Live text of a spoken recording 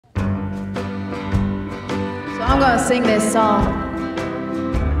gonna sing this song.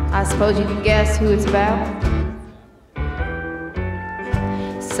 I suppose you can guess who it's about.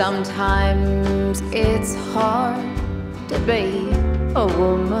 Sometimes it's hard to be a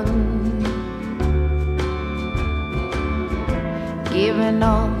woman, giving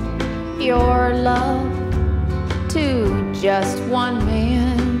all your love to just one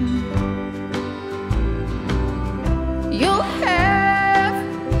man. You'll have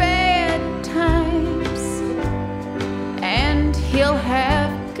bad times and he'll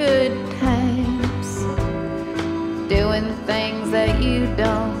have good times, doing things that you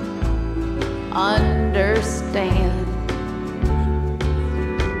don't understand.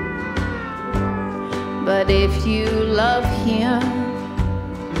 But if you love him,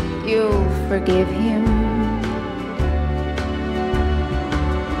 you'll forgive him,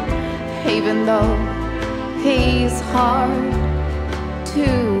 even though he's hard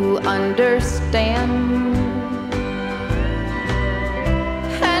to understand.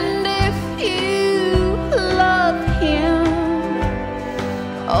 And if you love him,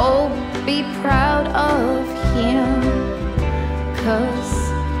 oh, be proud of him, 'cause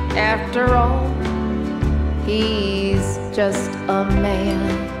after all, he's just a man.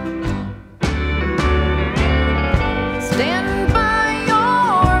 Stand by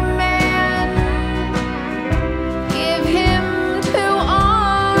your man. Give him 2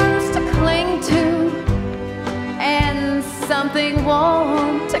 arms to cling to, and something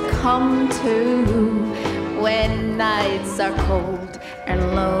warm to come to when nights are cold and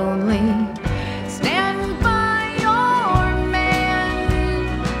lonely. Stand by your man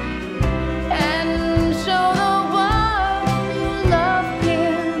and show the world you love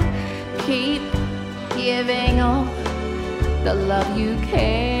him. Keep giving all the love you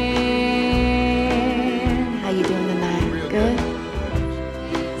can. How you doing tonight? Good?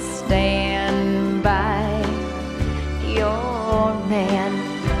 Stand by your man.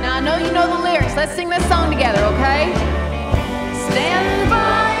 Now I know you know the lyrics. Let's sing this song together, okay? Stand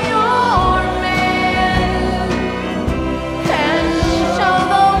by